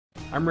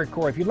I'm Rick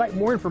Corey. If you'd like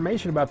more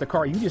information about the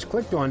car you just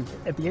clicked on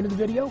at the end of the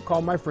video,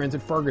 call my friends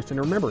at Ferguson.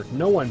 Remember,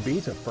 no one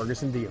beats a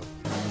Ferguson deal.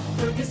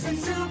 Ferguson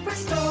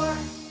Superstore.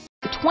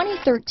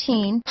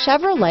 2013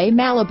 Chevrolet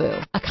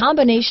Malibu, a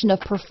combination of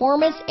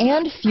performance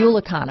and fuel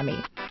economy.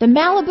 The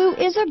Malibu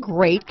is a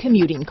great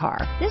commuting car.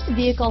 This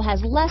vehicle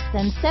has less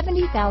than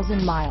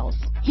 70,000 miles.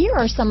 Here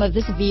are some of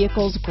this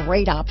vehicle's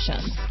great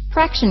options: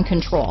 traction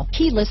control,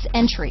 keyless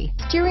entry,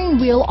 steering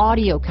wheel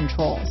audio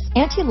controls,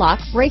 anti-lock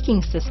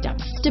braking system,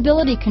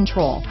 stability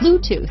control,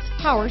 Bluetooth,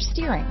 power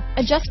steering,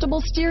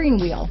 adjustable steering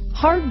wheel,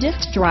 hard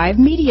disk drive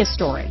media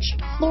storage,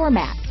 floor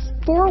mats,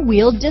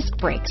 four-wheel disc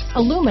brakes,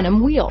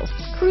 aluminum wheels,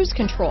 cruise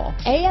control,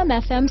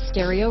 AM/FM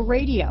stereo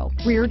radio,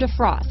 rear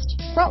defrost,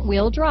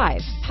 front-wheel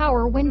drive,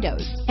 power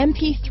windows,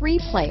 MP3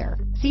 player,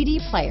 CD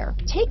player.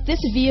 Take this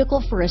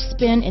vehicle for a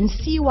spin and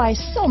see why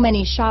so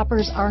many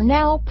shoppers are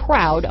now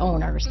proud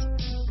owners.